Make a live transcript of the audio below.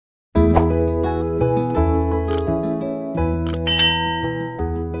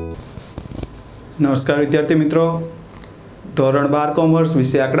નમસ્કાર વિદ્યાર્થી મિત્રો, ધોરણ 12 કોમર્સ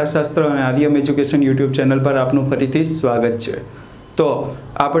વિષય આંકડાશાસ્ત્ર અને આર્યમ એજ્યુકેશન યુટ્યુબ ચેનલ પર આપનું ફરીથી સ્વાગત છે। તો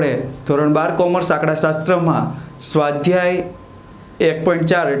આપણે ધોરણ 12 કોમર્સ આંકડાશાસ્ત્રમાં સ્વાધ્યાય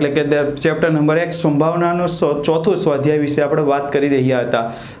 1.4 એટલે કે ચેપ્ટર નંબર 1 સંભાવનાનો ચોથું સ્વાધ્યાય વિશે આપણે વાત કરી રહ્યા હતા।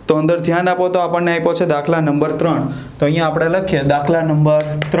 તો અંદર ધ્યાન આપો તો આપણને આપ્યો છે દાખલા નંબર 3। તો અહીંયા આપણે લખીએ દાખલા નંબર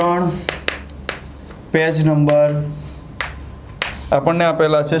 3 પેજ નંબર આપણને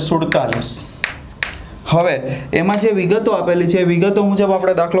આપેલા છે 47। હવે એમાં જે વિગતો આપેલી છે વિગતો મુજબ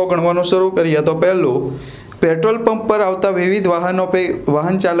આપણે દાખલો ગણવાનું શરૂ કરીએ તો પહેલું પેટ્રોલ પંપ પર આવતા વિવિધ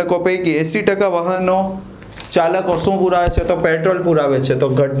વાહન ચાલકો પૈકી 80% વાહનો ચાલકો શું પુરાવે છે તો પેટ્રોલ પુરાવે છે। તો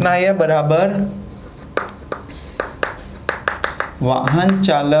ઘટના એ બરાબર વાહન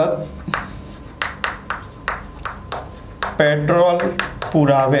ચાલક પેટ્રોલ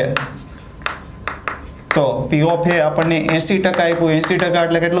પુરાવે। તો P of A આપણને 80% આપ્યું। 80%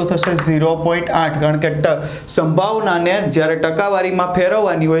 એટલે કેટલું થશે 0.8 કારણ કે સંભાવનાને જ્યારે ટકાવારીમાં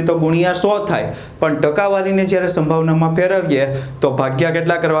ફેરવવાની હોય તો ગુણ્યા 100 થાય, પણ ટકાવારીને જ્યારે સંભાવનામાં ફેરવીએ તો ભાગ્યા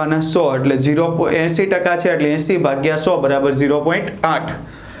કેટલા કરવાના 100 એટલે 80% છે એટલે 80 ભાગ્યા 100 બરાબર 0.8।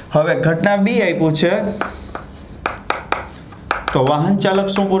 હવે ઘટના B આપ્યું છે તો વાહન ચાલક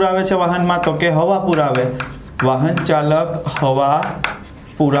શું પુરાવે છે વાહનમાં તો કે હવા પુરાવે। વાહન ચાલક હવા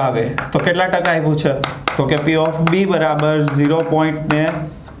પુરાવે તો કેટલા ટકા આપ્યું છે તો કે P of B બરાબર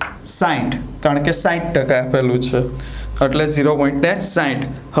 0.60 કારણ કે 60% આપેલું છે એટલે 0.60।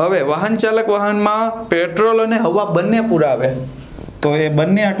 હવે વાહન ચાલક વાહનમાં પેટ્રોલ અને હવા બંને પુરાવે તો એ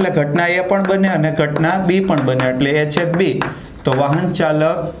બંને એટલે ઘટના A પણ બને અને ઘટના B પણ બને એટલે A છેદ B। તો વાહન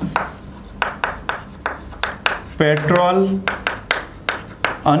ચાલક પેટ્રોલ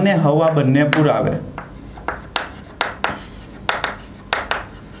અને હવા બંને પુરાવે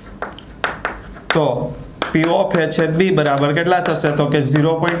તો P of A છેદ B બરાબર કેટલા થશે તો કે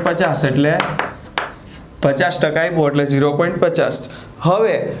 0.50 એટલે 50% આપ્યું એટલે 0.50।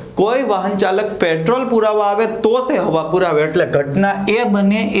 હવે કોઈ વાહન ચાલક પેટ્રોલ પુરાવા આવે તો તે હવા પુરાવે એટલે ઘટના A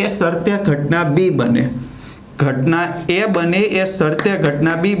બને એ શરતે ઘટના B બને। ઘટના A બને એ શરતે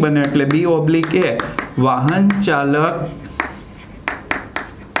ઘટના B બને એટલે B ઓબ્લિક A વાહન ચાલક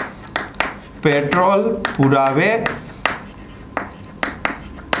પેટ્રોલ પુરાવે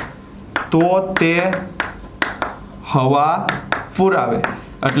તો તે હવા પુરાવે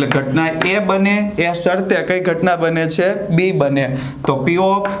એટલે ઘટના A બને એ શરતે કઈ ઘટના બને છે B બને। તો P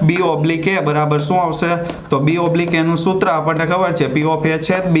of B oblique A બરાબર શું આવશે તો B ઓબ્લિક A નું સૂત્ર આપણને ખબર છે P of A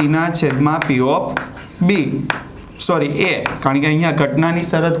છેદ B ના છેદમાં P of B sorry A કારણ કે અહીંયા ઘટનાની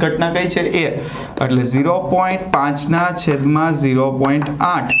શરત ઘટના કઈ છે A એટલે 0.5 ના છેદમાં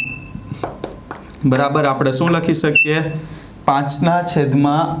 0.8 બરાબર આપણે શું લખી શકીએ 5 ના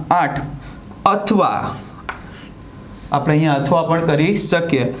છેદમાં 8 અથવા આપણે અહીંયા અથવા પણ કરી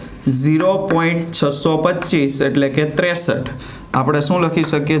શકીએ 0.625 એટલે કે 63 આપણે શું લખી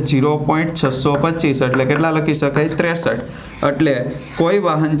શકીએ 0.625 એટલે કેટલા લખી શકાય 63 એટલે કોઈ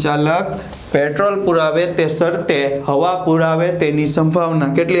વાહન ચાલક પેટ્રોલ પુરાવે તે શરતે હવા પુરાવે તેની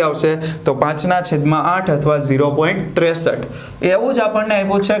સંભાવના કેટલી આવશે તો 5 ના છેદમાં 8 અથવા 0.63। એવું જ આપણને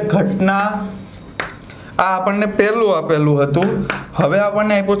આપ્યું છે ઘટના આ આપણને પહેલું આપેલું હતું। હવે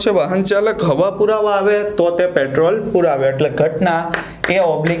આપણને આપ્યું છે વાહન ચાલક હવા પુરાવા આવે તો તે પેટ્રોલ પુરાવે એટલે ઘટના A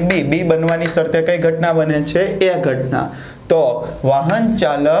ઓબ્લિક B B બનવાની શરતે કઈ ઘટના બને છે એ ઘટના। તો વાહન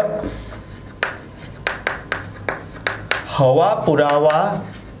ચાલક હવા પુરાવા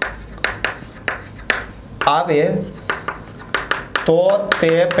આવે તો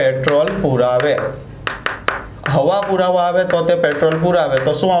તે પેટ્રોલ પુરાવે। હવા પુરાવા આવે તો તે પેટ્રોલ પુરાવે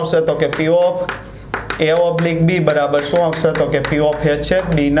તો શું આવશે તો કે P of A oblique B બરાબર શું આવશે તો કે P of A છેદ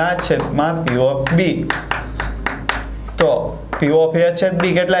B ના છેદમાં P of B। તો P of A છેદ B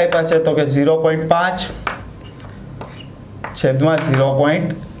કેટલા આપ્યા છે તો કે 0.5 છેદમાં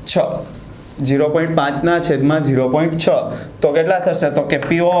 0.6 0.5 ના છેદમાં 0.6 તો કેટલા થશે તો કે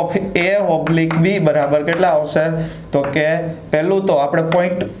P of A oblique B બરાબર કેટલા આવશે તો કે પહેલું તો આપણે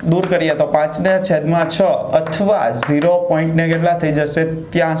પોઈન્ટ દૂર કરીએ તો 5 ને છેદમાં 6 અથવા 0 પોઈન્ટ ને કેટલા થઈ જશે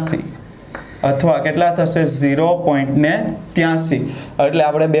 83 અથવા કેટલા થશે 0.83 એટલે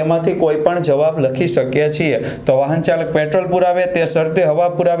આપણે બેમાંથી કોઈ પણ જવાબ લખી શકીએ છીએ। તો વાહન ચાલક પેટ્રોલ પુરાવે તે શરતે હવા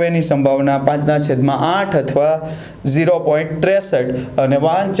પુરાવેની સંભાવના 5 ના છેદમાં 8 અથવા 0.63 અને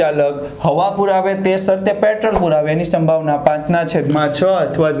વાહન ચાલક હવા પુરાવે તે શરતે પેટ્રોલ પુરાવેની સંભાવના 5 ના છેદમાં 6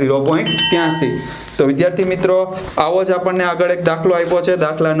 અથવા 0.83। તો વિદ્યાર્થી મિત્રો આવો જ આપણને આગળ એક દાખલો આપ્યો છે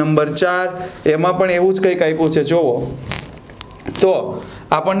દાખલા નંબર 4 એમાં પણ એવું જ કંઈક આપ્યું છે જોવો। તો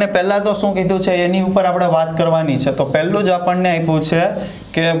આપણને પહેલા તો શું કીધું છે એની ઉપર આપણે વાત કરવાની છે। તો પહેલું જ આપણને આપ્યું છે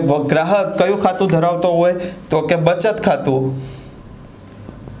કે ગ્રાહક કયું ખાતું ધરાવતો હોય તો કે બચત ખાતું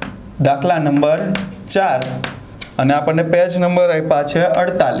દાખલા નંબર 4 અને આપણને પેજ નંબર આપ્યા છે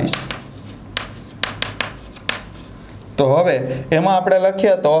 48. તો હવે એમાં આપણે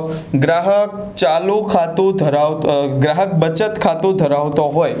લખીએ તો ગ્રાહક ચાલુ ખાતું ધરાવતો ગ્રાહક બચત ખાતું ધરાવતો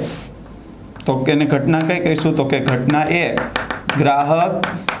હોય તો કેને ઘટના કઈ કહીશું તો કે ઘટના એ ગ્રાહક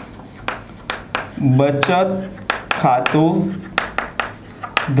બચત ખાતું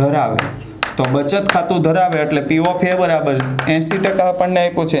ધરાવે. તો બચત ખાતું ધરાવે એટલે P ઓફ A બરાબર 80% આપણને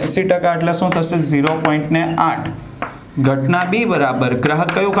આપ્યું છે. 80% એટલે શું થશે 0.8. ઘટના બી બરાબર ગ્રાહક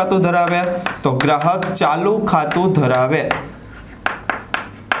કયું ખાતું ધરાવે તો ગ્રાહક ચાલુ ખાતું ધરાવે.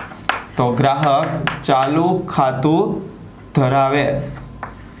 તો ગ્રાહક ચાલુ ખાતું ધરાવે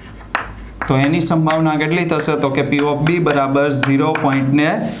તો એની સંભાવના કેટલી થશે તો કે P ઓફ B બરાબર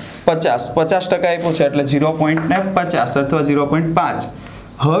 0.50. 50% આપ્યું છે એટલે 0.50 અથવા 0.5.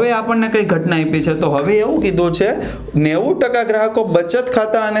 હવે આપણને કઈ ઘટના આપી છે તો હવે એવું કીધું છે 90% ગ્રાહકો બચત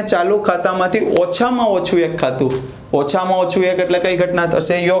ખાતા અને ચાલુ ખાતામાંથી ઓછામાં ઓછું એક ખાતું, ઓછામાં ઓછું એક એટલે કઈ ઘટના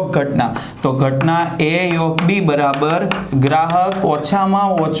થશે યોગ ઘટના. તો ઘટના A યોગ B બરાબર ગ્રાહક ઓછામાં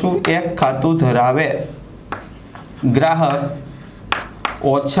ઓછું એક ખાતું ધરાવે. ગ્રાહક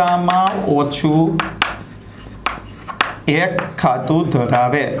ઓછામાં ઓછું એક ખાતું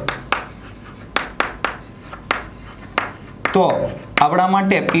ધરાવે. તો આપણા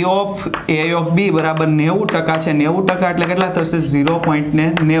માટે P of A of B બરાબર 90% છે. 90% એટલે કેટલા થશે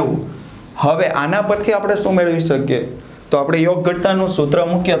 0.90. હવે આના પરથી આપણે શું મેળવી શકીએ તો આપણે યોગ ઘટનાનું સૂત્ર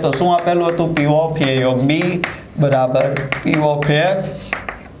મૂકીએ તો શું આપેલું હતું P ઓફ A યોગ B બરાબર P of A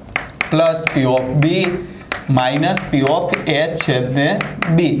plus P of B minus P of A છેદને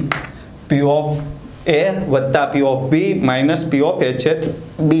B. P of A વત્તા P of B minus P of A છેદ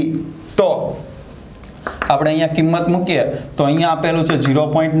B. તો આપણે અહીંયા કિંમત મૂકીએ તો અહીંયા આપેલું છે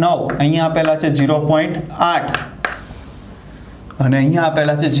 0.9, અહીંયા આપેલા છે 0.8 અને અહીંયા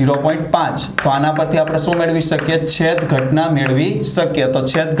આપેલા છે 0.5. તો આના પરથી આપણે શું મેળવી શકીએ છેદ ઘટના મેળવી શકીએ. તો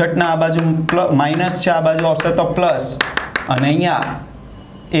છેદ ઘટના આ બાજુ માઇનસ છે, આ બાજુ આવશે તો પ્લસ અને અહીંયા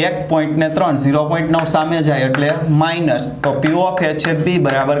 1.3 0.9 સામે જાય એટલે માઇનસ. તો P ઓફ A છેદ B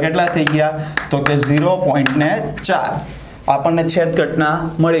બરાબર કેટલા થઈ ગયા તો કે 0.4. આપણને છેદ ઘટના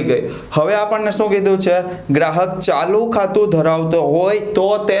મળી ગઈ. હવે આપણને શું કીધું છે ગ્રાહક ચાલુ ખાતું ધરાવતો હોય તો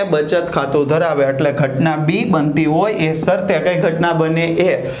તે બચત ખાતું ધરાવે એટલે ઘટના B બનતી હોય એ શરતે કઈ ઘટના બને A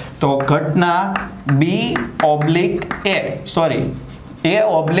તો ઘટના B oblique A sorry A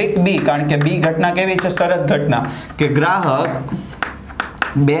oblique B. કારણ કે B ઘટના કેવી છે શરત ઘટના કે ગ્રાહક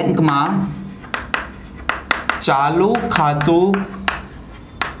બેંકમાં ચાલુ ખાતું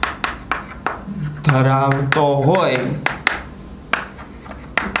ધરાવતો હોય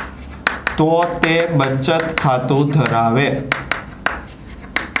તો તે બચત ખાતું ધરાવે.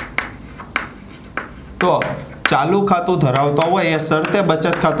 તો ચાલુ ખાતું ધરાવતો હોય એ શરતે બચત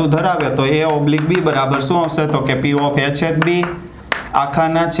ખાતું ધરાવે તો A ઓબ્લિક B બરાબર શું આવશે તો કે P ઓફ A છેદ B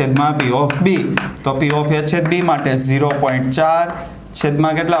આખાના છેદમાં P ઓફ B. તો P ઓફ A છેદ B માટે 0.4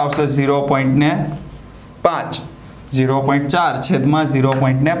 છેદમાં કેટલા આવશે 0.5. 0.4 છેદમાં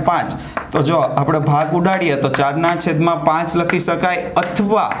 0.5. તો જો આપણે ભાગ ઉડાડીએ તો 4 ના છેદમાં 5 લખી શકાય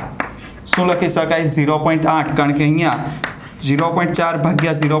અથવા શું લખી શકાય 0.8. કારણ કે અહીંયા 0.4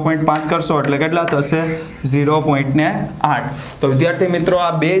 ભાગ્યા 0.5 કરશો એટલે કેટલા થશે 0.8. તો વિદ્યાર્થી મિત્રો આ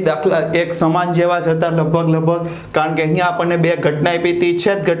બે દાખલા એક સમાન જેવા જ હતા લગભગ. કારણ કે અહીંયા આપણને બે ઘટના આપી હતી,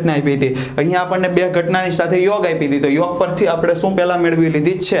 છેદ ઘટના આપી હતી. અહીંયા આપણને બે ઘટનાની સાથે યોગ આપી હતી. તો યોગ પરથી આપણે શું પહેલા મેળવી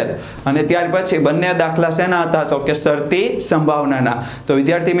લીધી છેદ અને ત્યાર પછી બંને દાખલા શેના હતા તો કે શરતી સંભાવનાના. તો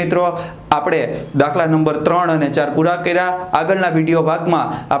વિદ્યાર્થી મિત્રો આપણે દાખલા નંબર 3 અને 4 પૂરા કર્યા. આગળના વિડીયો ભાગમાં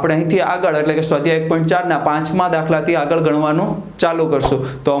આપણે અહીંથી આગળ એટલે કે સ્વાધ્યાય 1.4 ના 5મા દાખલાથી આગળ ગણવાનું ચાલુ કરશું.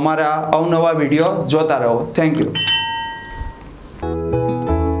 તો અમારા અવનવા વિડીયો જોતા રહો. Thank you.